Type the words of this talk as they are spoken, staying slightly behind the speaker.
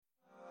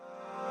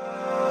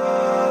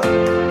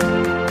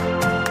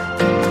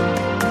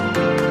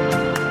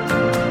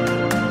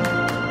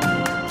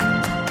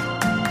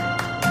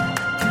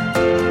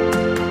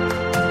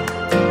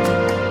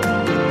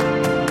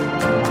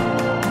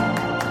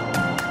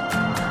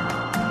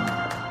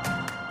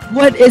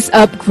What is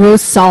up,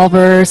 growth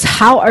solvers?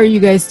 How are you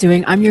guys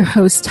doing? I'm your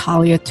host,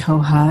 Talia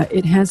Toha.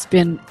 It has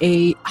been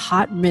a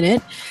hot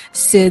minute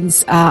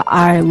since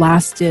I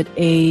last did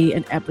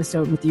an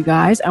episode with you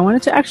guys. I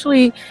wanted to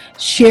actually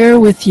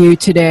share with you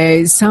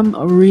today some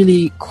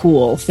really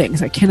cool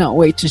things. I cannot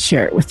wait to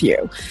share it with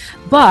you.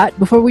 But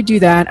before we do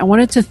that, I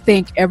wanted to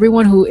thank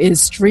everyone who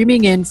is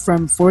streaming in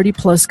from 40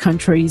 plus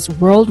countries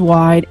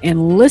worldwide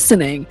and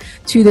listening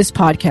to this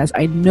podcast.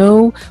 I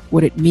know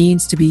what it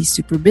means to be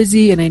super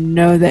busy, and I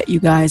know that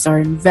you guys are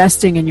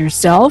investing in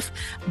yourself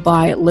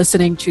by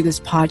listening to this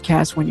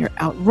podcast when you're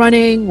out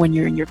running, when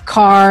you're in your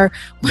car,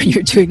 when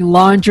you're doing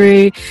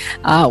laundry,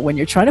 when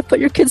you're trying to put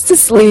your kids to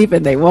sleep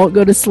and they won't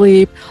go to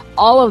sleep.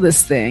 All of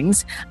these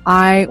things,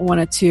 I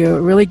wanted to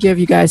really give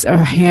you guys a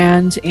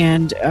hand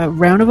and a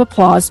round of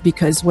applause,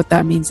 because what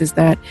that means is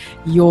that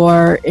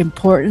you're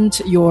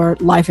important, your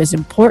life is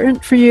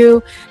important for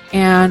you,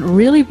 and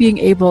really being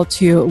able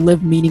to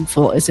live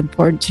meaningful is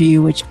important to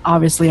you, which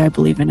obviously I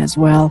believe in as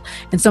well,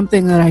 and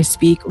something that I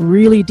speak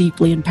really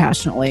deeply and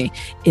passionately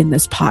in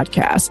this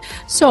podcast.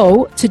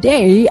 So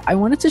today, I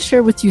wanted to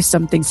share with you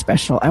something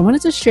special. I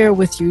wanted to share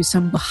with you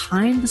some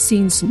behind the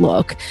scenes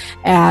look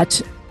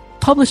at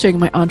publishing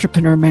my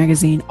Entrepreneur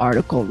Magazine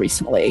article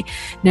recently.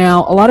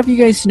 Now, a lot of you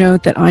guys know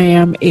that I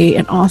am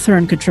an author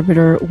and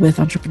contributor with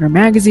Entrepreneur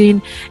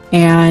Magazine,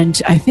 and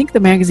I think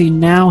the magazine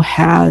now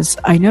has,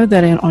 I know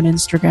that on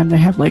Instagram they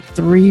have like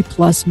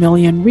 3+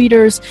 million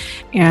readers,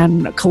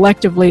 and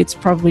collectively it's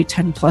probably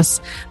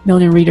 10+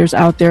 million readers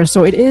out there.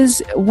 So it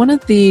is one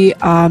of the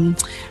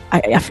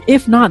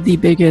if not the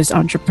biggest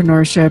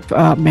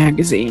entrepreneurship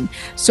magazine.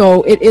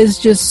 So it is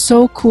just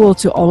so cool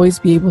to always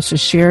be able to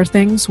share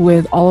things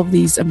with all of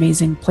these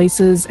amazing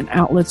places and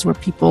outlets where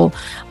people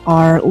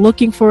are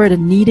looking for it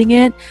and needing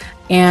it.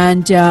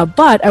 And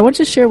but I want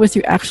to share with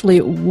you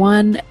actually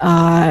one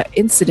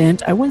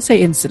incident. I wouldn't say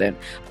incident,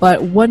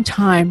 but one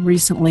time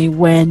recently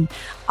when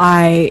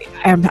I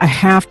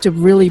have to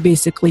really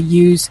basically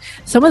use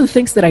some of the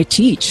things that I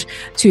teach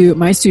to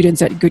my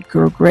students at Good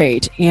Girl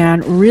Great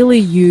and really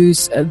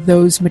use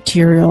those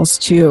materials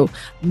to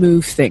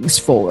move things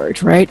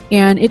forward, right?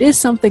 And it is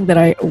something that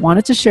I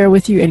wanted to share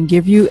with you and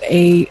give you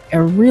a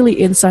really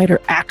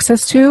insider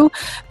access to,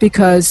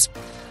 because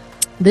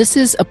this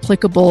is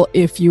applicable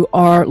if you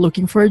are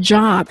looking for a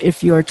job,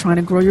 if you are trying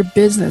to grow your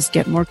business,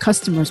 get more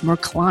customers, more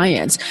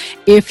clients,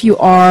 if you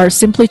are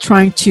simply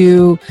trying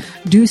to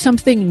do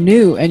something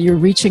new and you're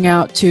reaching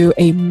out to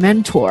a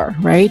mentor,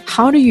 right?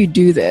 How do you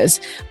do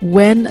this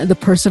when the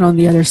person on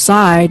the other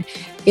side,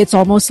 it's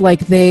almost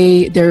like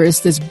there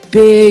is this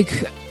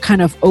big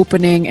kind of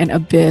opening and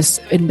abyss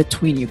in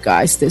between you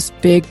guys, this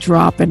big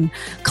drop and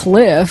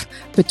cliff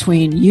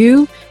between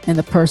you and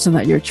the person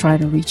that you're trying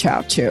to reach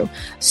out to.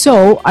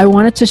 So I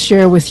wanted to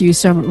share with you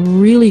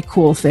some really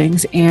cool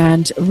things,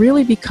 and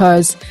really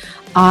because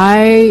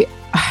I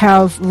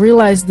have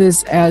realized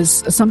this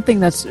as something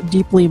that's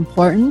deeply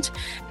important.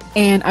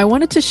 And I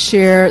wanted to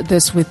share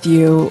this with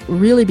you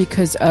really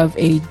because of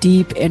a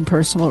deep and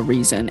personal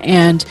reason.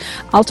 And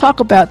I'll talk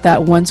about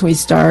that once we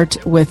start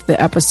with the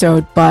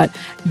episode, but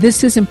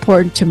this is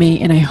important to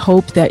me, and I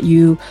hope that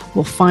you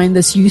will find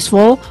this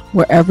useful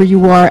wherever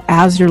you are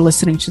as you're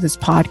listening to this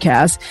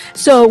podcast.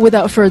 So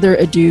without further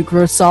ado,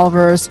 growth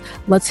solvers,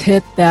 let's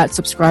hit that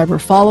subscribe or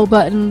follow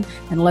button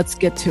and let's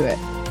get to it.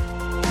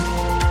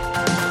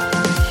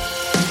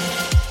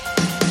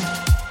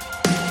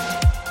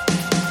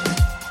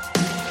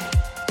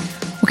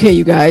 Okay,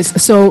 you guys.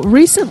 So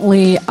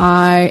recently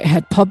I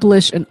had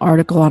published an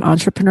article on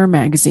Entrepreneur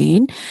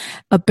Magazine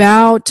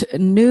about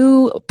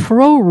new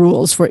pro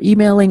rules for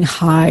emailing a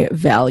high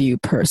value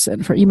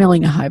person.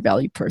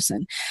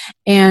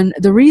 And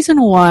the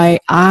reason why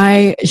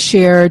I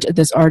shared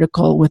this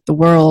article with the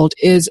world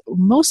is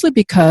mostly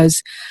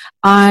because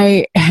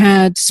I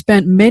had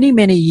spent many,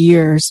 many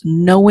years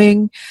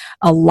knowing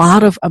a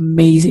lot of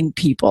amazing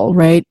people,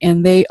 right?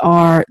 And they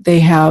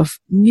have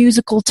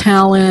musical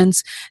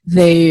talents.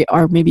 They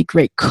are maybe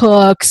great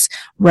cooks,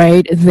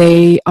 right?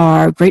 They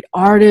are great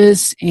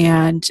artists,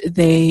 and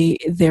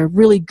they're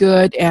really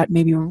good at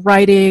maybe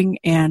writing,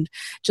 and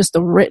just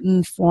the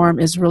written form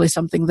is really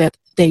something that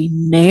they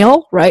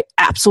nail, right?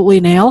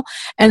 Absolutely nail.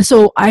 And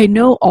so I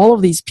know all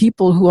of these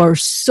people who are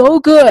so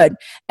good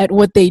at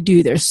what they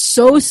do. They're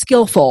so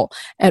skillful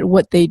at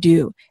what they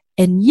do.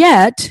 And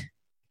yet,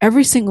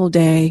 every single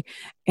day,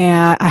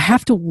 I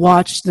have to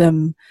watch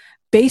them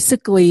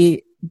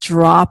basically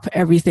drop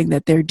everything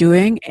that they're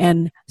doing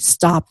and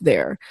stop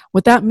there.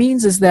 What that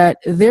means is that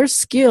their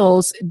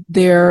skills,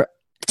 their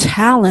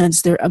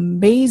talents, their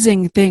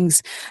amazing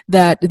things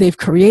that they've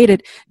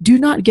created do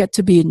not get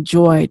to be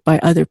enjoyed by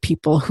other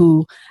people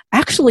who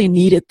actually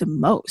need it the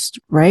most,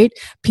 right?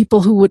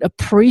 People who would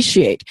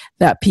appreciate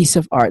that piece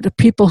of art, the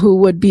people who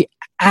would be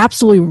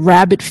absolutely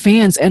rabid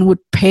fans and would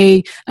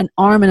pay an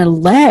arm and a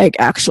leg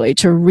actually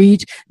to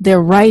read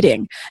their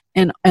writing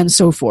and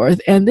so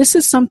forth. And this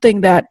is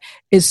something that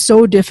is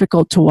so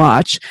difficult to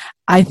watch.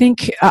 I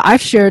think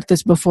I've shared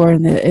this before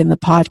in the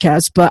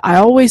podcast, but I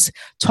always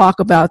talk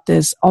about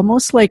this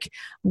almost like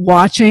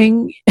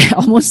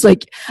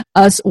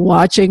us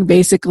watching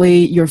basically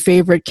your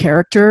favorite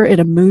character in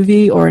a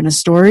movie or in a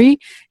story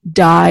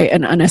die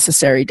an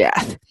unnecessary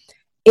death.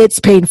 It's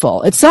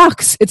painful. It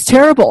sucks. It's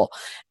terrible.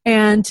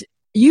 And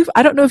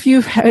I don't know if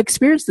you've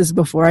experienced this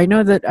before. I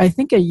know that I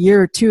think a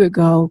year or two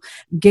ago,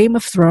 Game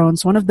of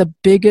Thrones, one of the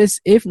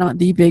biggest, if not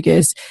the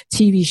biggest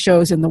TV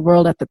shows in the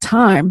world at the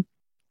time,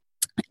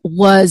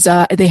 was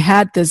they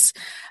had this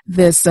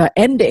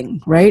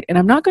ending, right? And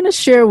I'm not going to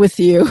share with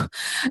you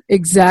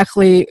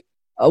exactly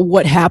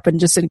what happened,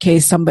 just in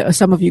case some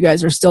of you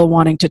guys are still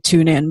wanting to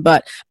tune in.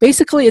 But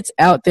basically, it's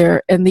out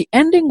there, and the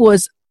ending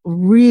was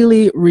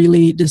really,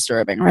 really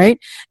disturbing, right?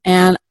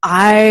 And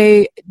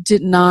I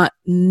did not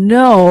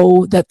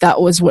know that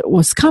was what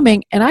was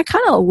coming, and I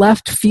kind of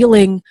left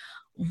feeling,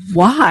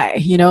 why?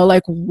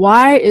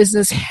 Why is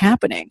this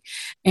happening?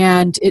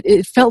 And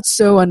it felt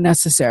so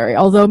unnecessary,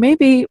 although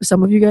maybe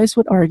some of you guys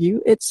would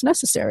argue it's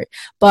necessary.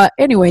 But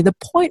anyway, the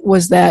point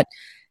was that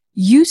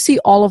you see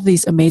all of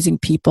these amazing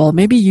people.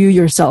 Maybe you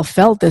yourself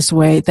felt this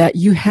way, that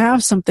you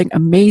have something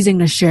amazing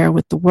to share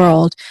with the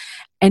world,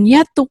 and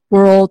yet the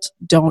world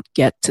don't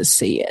get to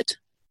see it,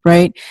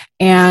 right?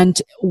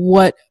 And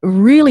what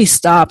really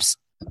stops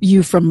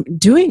you from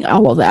doing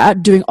all of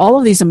that, doing all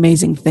of these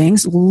amazing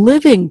things,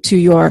 living to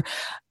your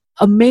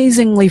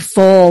amazingly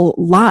full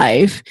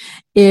life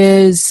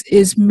is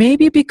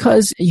maybe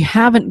because you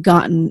haven't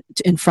gotten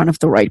in front of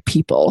the right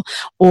people,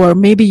 or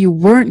maybe you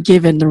weren't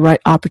given the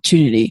right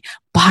opportunity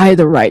by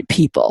the right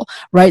people,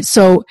 right?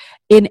 So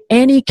in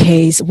any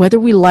case, whether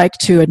we like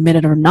to admit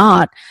it or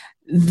not,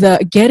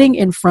 the getting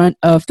in front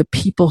of the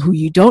people who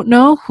you don't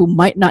know, who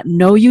might not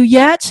know you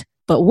yet,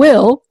 but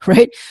will,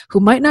 right? Who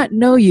might not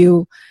know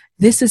you.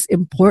 This is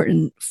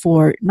important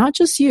for not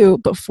just you,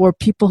 but for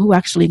people who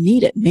actually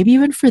need it, maybe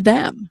even for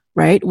them,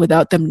 right?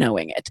 Without them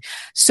knowing it.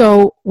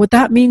 So what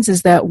that means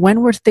is that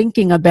when we're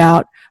thinking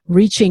about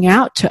reaching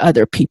out to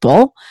other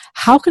people,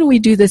 how can we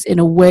do this in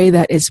a way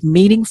that is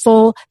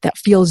meaningful, that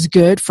feels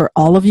good for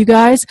all of you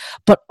guys,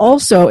 but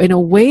also in a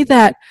way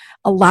that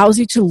allows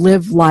you to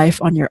live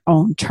life on your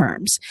own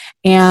terms?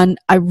 And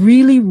I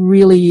really,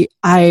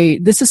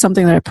 this is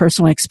something that I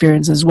personally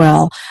experience as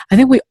well. I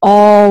think we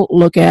all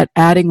look at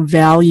adding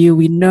value.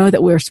 We know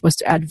that we're supposed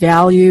to add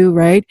value,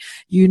 right?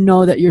 You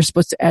know that you're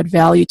supposed to add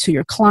value to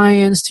your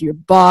clients, to your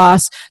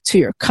boss, to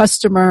your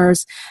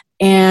customers.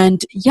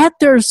 And yet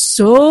there's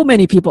so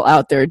many people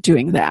out there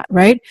doing that,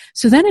 right?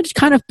 So then it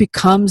kind of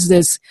becomes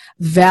this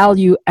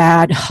value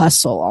add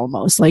hustle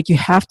almost. Like you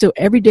have to,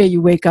 every day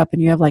you wake up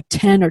and you have like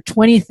 10 or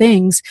 20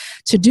 things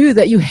to do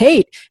that you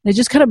hate. And it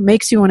just kind of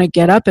makes you want to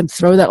get up and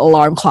throw that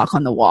alarm clock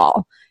on the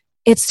wall.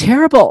 It's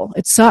terrible.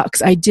 It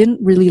sucks. I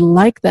didn't really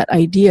like that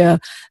idea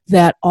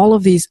that all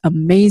of these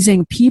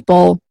amazing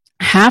people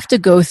have to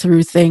go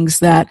through things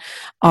that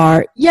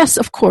are, yes,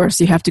 of course,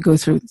 you have to go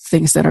through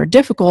things that are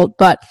difficult,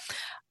 but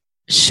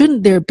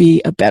shouldn't there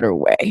be a better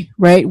way,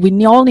 right?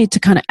 We all need to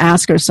kind of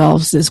ask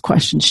ourselves this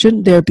question,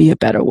 shouldn't there be a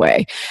better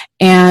way?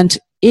 And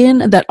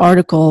in that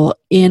article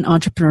in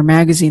Entrepreneur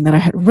Magazine that I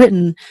had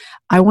written,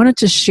 I wanted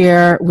to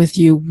share with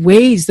you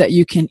ways that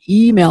you can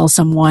email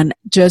someone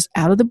just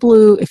out of the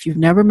blue if you've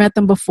never met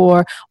them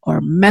before,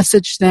 or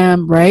message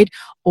them, right?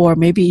 Or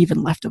maybe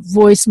even left a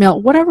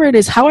voicemail, whatever it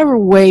is, however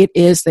way it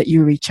is that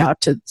you reach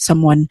out to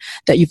someone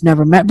that you've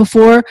never met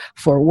before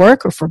for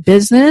work or for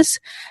business.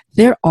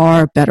 There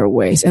are better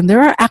ways, and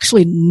there are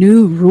actually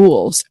new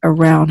rules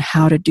around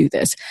how to do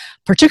this,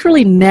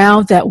 particularly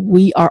now that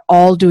we are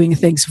all doing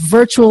things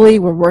virtually.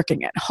 We're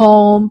working at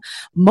home.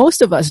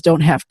 Most of us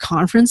don't have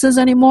conferences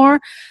anymore.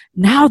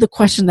 Now the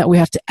question that we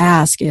have to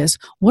ask is,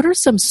 what are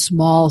some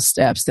small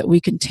steps that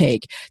we can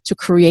take to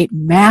create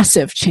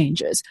massive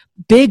changes,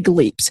 big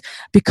leaps?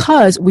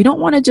 Because we don't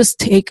want to just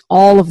take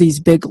all of these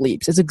big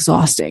leaps. It's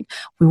exhausting.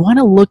 We want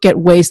to look at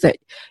ways that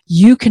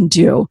you can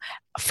do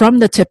from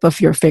the tip of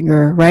your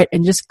finger, right?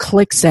 And just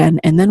click send.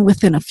 And then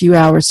within a few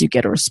hours, you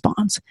get a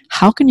response.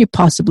 How can you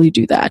possibly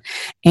do that?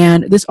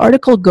 And this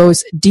article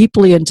goes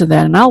deeply into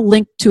that. And I'll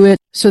link to it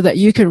so that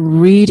you can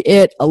read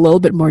it a little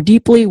bit more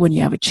deeply when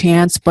you have a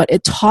chance. But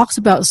it talks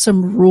about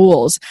some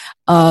rules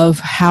of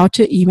how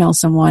to email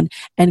someone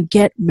and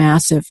get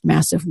massive,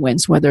 massive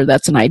wins, whether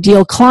that's an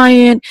ideal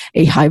client,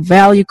 a high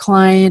value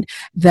client,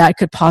 that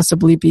could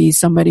possibly be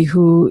somebody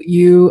who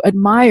you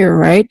admire,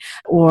 right?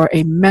 Or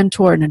a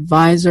mentor, an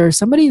advisor,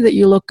 somebody that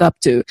you look up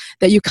to,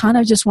 that you kind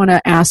of just want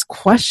to ask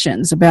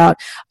questions about,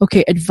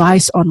 okay,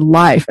 advice on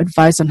life,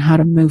 advice on how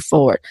to move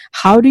forward.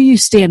 How do you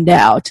stand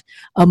out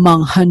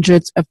among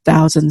hundreds of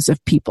thousands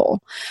of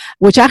people?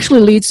 Which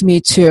actually leads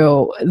me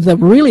to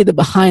the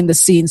behind the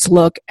scenes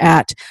look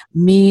at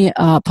me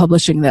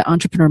publishing the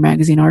Entrepreneur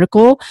Magazine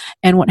article.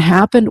 And what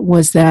happened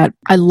was that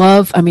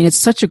it's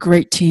such a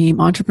great team.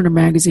 Entrepreneur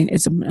Magazine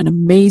is an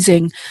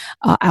amazing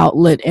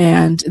outlet,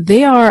 and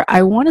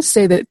I want to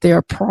say that they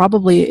are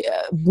probably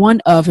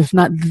one of, if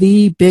not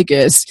the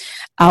biggest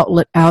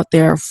outlet out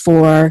there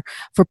for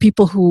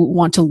people who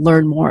want to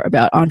learn more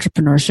about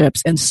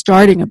entrepreneurships and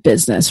starting a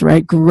business,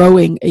 right?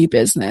 Growing a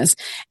business.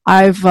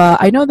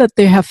 I know that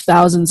they have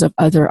thousands of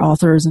other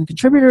authors and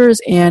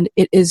contributors, and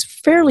it is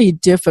fairly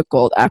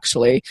difficult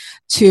actually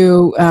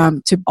to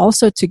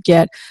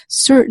get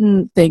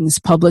certain things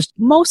published,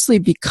 mostly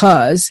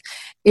because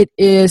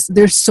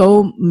there's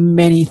so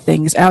many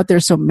things out there,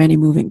 so many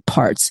moving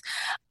parts.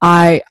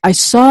 I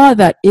saw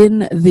that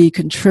in the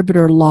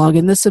contributor log,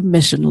 in the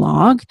submission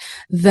log,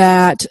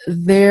 that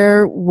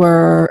there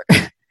were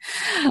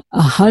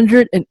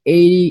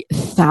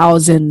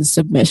 180,000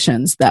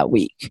 submissions that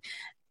week.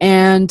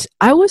 And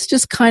I was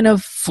just kind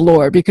of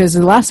floored because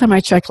the last time I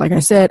checked, like I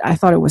said, I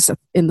thought it was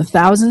in the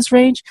thousands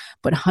range,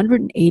 but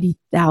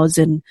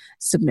 180,000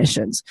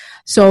 submissions.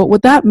 So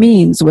what that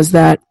means was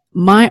that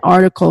my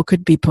article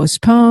could be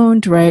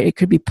postponed, right? It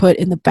could be put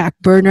in the back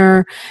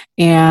burner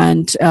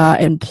and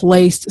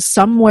placed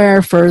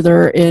somewhere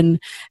further in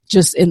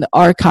the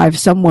archive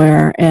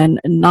somewhere and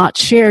not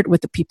shared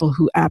with the people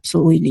who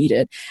absolutely need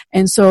it.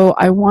 And so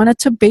I wanted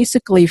to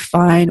basically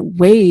find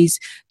ways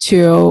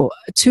to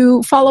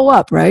follow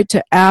up, right?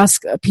 To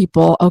ask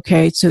people,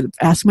 okay, to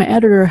ask my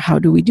editor, how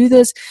do we do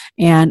this?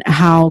 And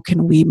how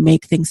can we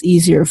make things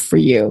easier for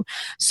you?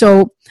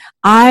 So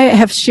I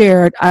have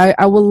shared,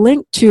 I will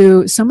link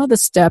to some of the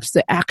steps,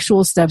 the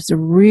actual steps, the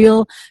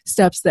real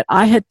steps that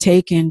I had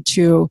taken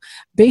to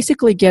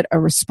basically get a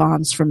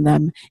response from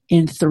them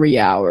in 3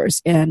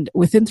 hours. And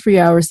within 3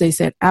 hours, they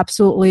said,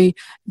 absolutely,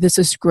 this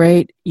is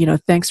great.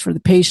 Thanks for the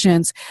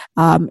patience.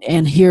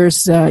 And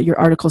here's your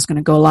article is going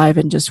to go live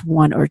in just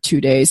 1 or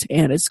 2 days,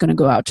 and it's going to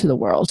go out to the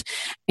world.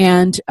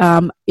 And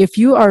if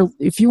you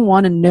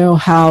want to know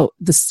how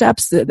the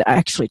steps that I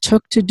actually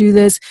took to do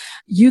this,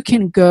 you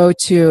can go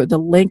to the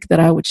link that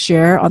I would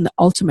share on the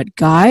ultimate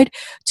guide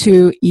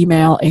to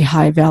email a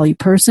high value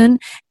person.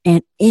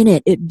 And in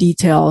it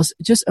details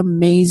just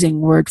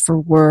amazing word for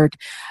word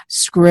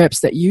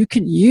scripts that you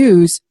can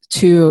use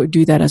to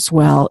do that as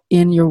well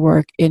in your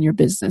work, in your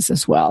business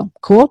as well.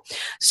 Cool.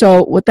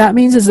 So what that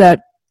means is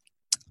that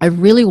I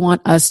really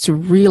want us to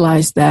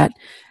realize that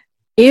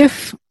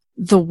if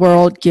the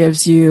world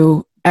gives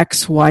you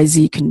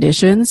XYZ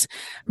conditions,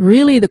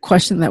 really the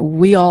question that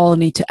we all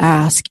need to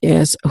ask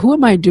is, who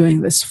am I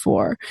doing this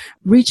for?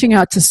 Reaching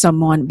out to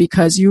someone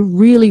because you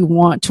really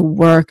want to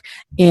work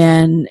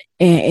in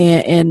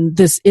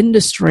this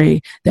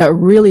industry that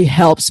really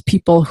helps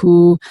people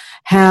who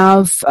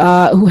have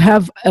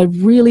a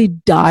really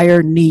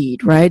dire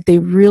need, right? They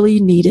really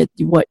needed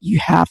what you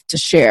have to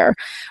share.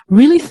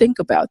 Really think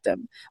about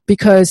them,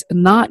 because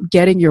not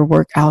getting your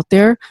work out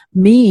there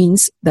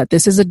means that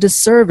this is a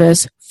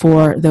disservice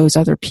for those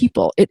other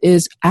people. It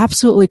is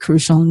absolutely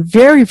crucial and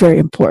very, very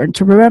important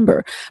to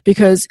remember,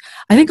 because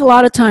I think a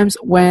lot of times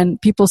when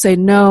people say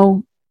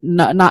no,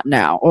 not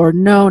now, or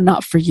no,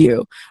 not for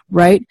you,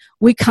 right?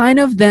 We kind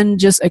of then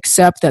just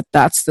accept that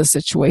that's the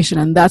situation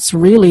and that's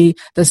really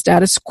the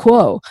status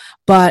quo.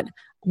 But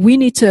we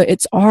need to,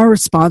 it's our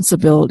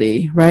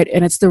responsibility, right?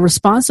 And it's the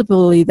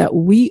responsibility that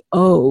we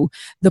owe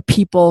the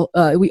people,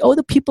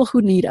 the people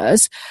who need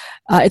us.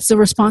 It's the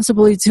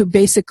responsibility to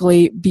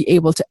basically be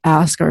able to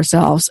ask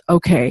ourselves,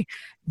 okay,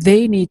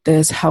 they need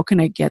this. How can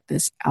I get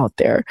this out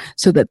there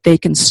so that they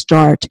can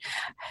start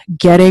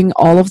getting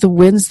all of the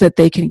wins that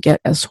they can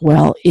get as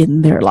well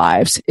in their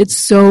lives? It's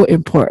so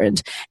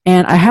important.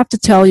 And I have to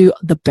tell you,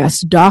 the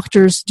best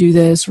doctors do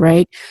this,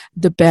 right?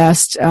 The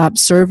best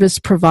service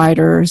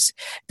providers,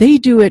 they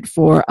do it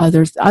for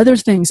other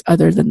things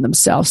other than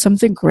themselves,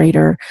 something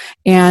greater.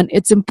 And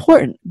it's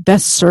important.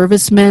 Best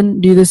servicemen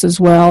do this as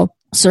well.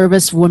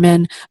 Service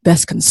women,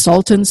 best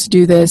consultants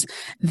do this.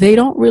 They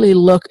don't really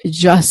look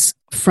just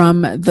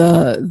from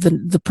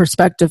the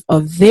perspective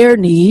of their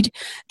need.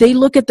 They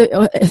look at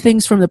the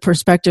things from the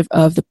perspective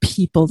of the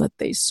people that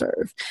they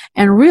serve.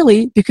 And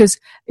really, because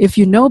if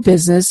you know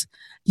business,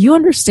 you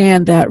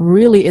understand that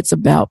really it's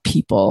about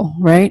people,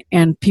 right?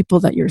 And people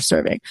that you're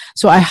serving.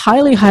 So I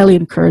highly, highly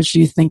encourage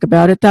you to think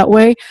about it that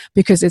way,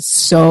 because it's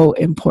so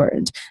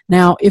important.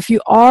 Now, if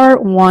you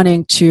are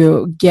wanting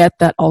to get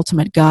that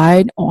ultimate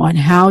guide on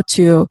how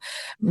to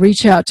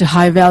reach out to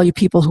high value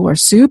people who are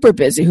super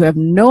busy, who have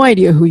no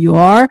idea who you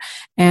are,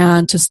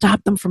 and to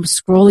stop them from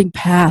scrolling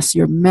past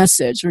your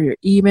message or your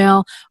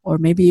email, or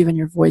maybe even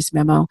your voice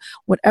memo,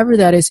 whatever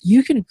that is,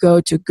 you can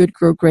go to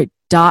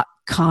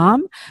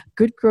goodgrowgreat.com,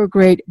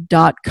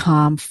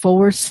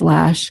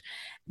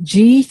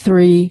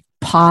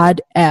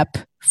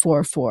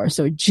 goodgrowgreat.com/G3PODEP44.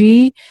 So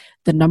G,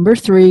 the number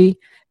 3,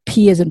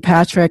 P as in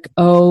Patrick,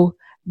 O,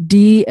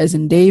 D as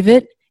in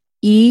David,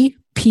 E,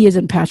 P as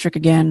in Patrick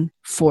again,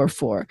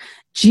 44.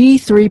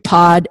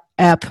 G3pod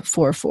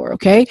EP44,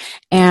 okay?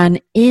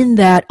 And in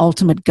that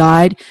ultimate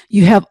guide,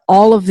 you have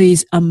all of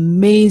these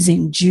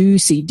amazing,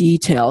 juicy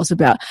details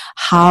about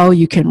how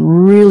you can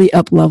really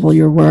up-level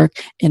your work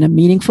in a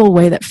meaningful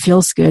way that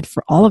feels good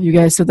for all of you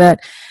guys, so that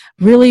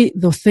really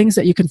the things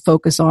that you can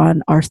focus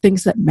on are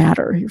things that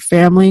matter. Your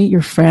family,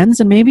 your friends,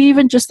 and maybe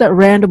even just that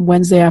random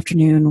Wednesday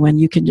afternoon when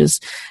you can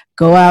just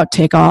go out,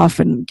 take off,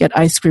 and get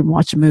ice cream,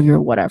 watch a movie or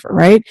whatever,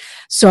 right?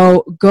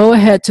 So go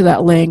ahead to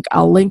that link.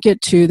 I'll link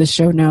it to the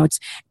show notes,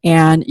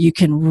 and you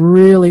can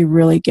really,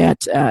 really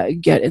get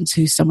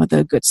into some of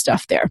the good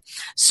stuff there.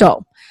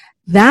 So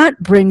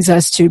that brings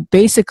us to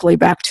basically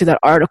back to that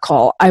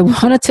article. I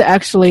wanted to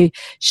actually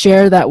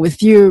share that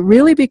with you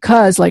really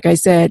because, like I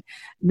said,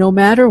 no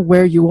matter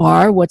where you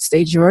are, what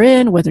stage you're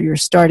in, whether you're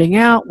starting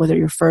out, whether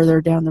you're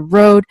further down the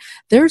road,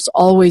 there's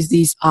always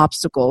these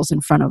obstacles in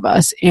front of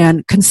us.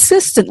 And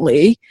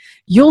consistently,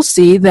 you'll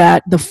see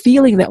that the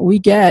feeling that we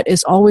get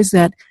is always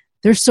that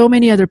there's so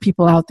many other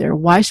people out there.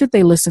 Why should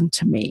they listen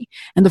to me?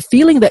 And the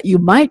feeling that you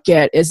might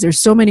get is there's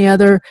so many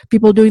other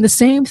people doing the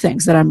same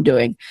things that I'm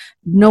doing.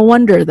 No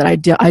wonder that I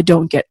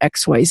don't get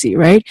XYZ,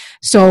 right?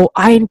 So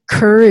I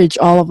encourage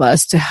all of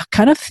us to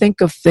kind of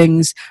think of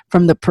things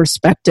from the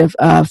perspective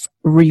of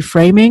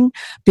reframing,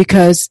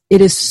 because it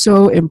is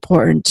so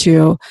important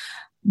to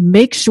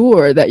make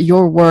sure that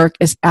your work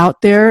is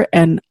out there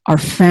and are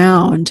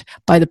found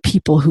by the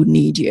people who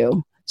need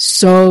you.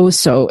 So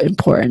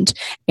important.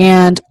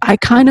 And I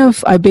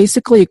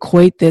basically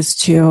equate this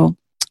to,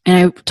 and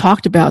I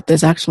talked about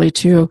this actually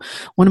to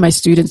one of my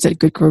students at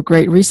Good Grow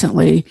Great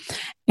recently.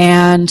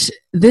 And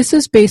this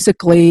is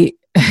basically,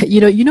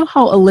 you know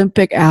how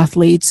Olympic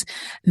athletes,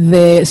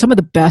 some of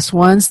the best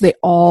ones, they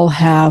all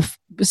have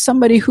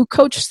somebody who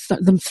coached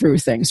them through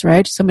things,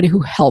 right? Somebody who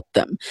helped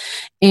them.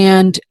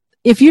 And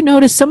if you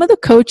notice, some of the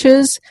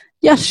coaches,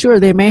 yes, sure,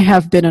 they may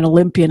have been an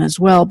Olympian as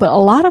well, but a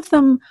lot of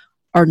them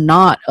are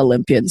not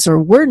Olympians, or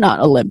were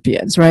not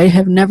Olympians, right?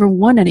 Have never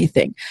won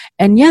anything.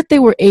 And yet they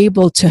were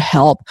able to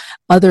help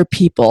other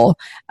people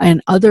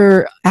and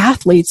other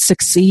athletes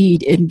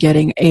succeed in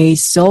getting a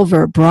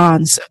silver,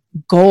 bronze,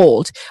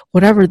 gold,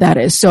 whatever that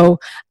is. So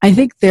I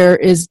think there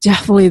is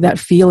definitely that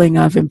feeling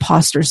of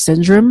imposter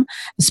syndrome,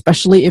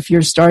 especially if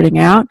you're starting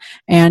out,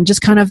 and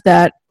just kind of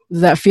that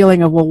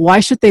feeling of, well, why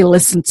should they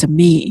listen to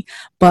me?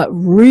 But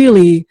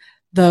really,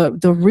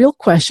 the real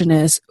question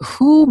is,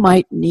 who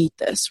might need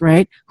this,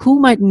 right? Who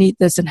might need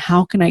this, and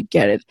how can I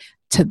get it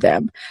to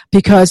them?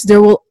 Because there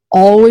will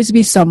always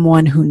be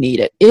someone who need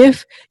it.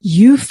 If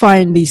you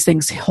find these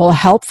things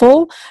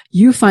helpful,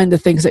 you find the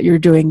things that you're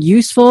doing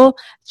useful,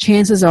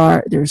 chances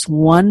are there's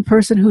one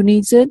person who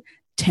needs it,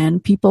 10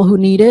 people who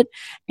need it,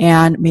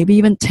 and maybe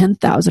even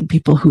 10,000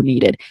 people who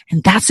need it.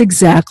 And that's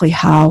exactly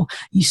how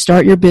you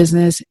start your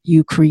business.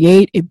 You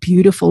create a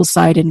beautiful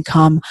side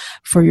income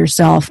for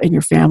yourself and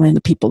your family and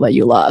the people that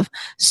you love.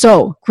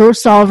 So, Growth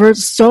Solvers,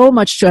 so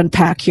much to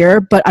unpack here,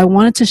 but I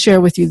wanted to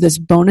share with you this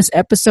bonus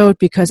episode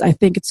because I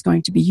think it's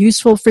going to be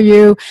useful for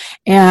you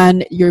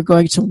and you're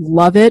going to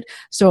love it.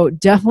 So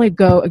definitely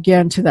go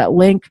again to that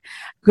link,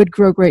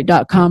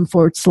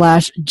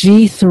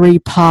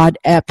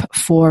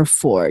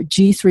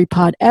 goodgrowgreat.com/G3podep44,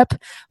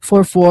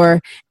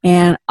 G3podep44,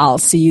 and I'll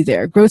see you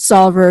there. Growth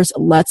Solvers,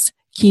 let's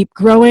keep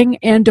growing,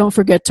 and don't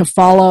forget to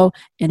follow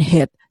and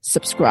hit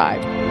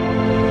subscribe.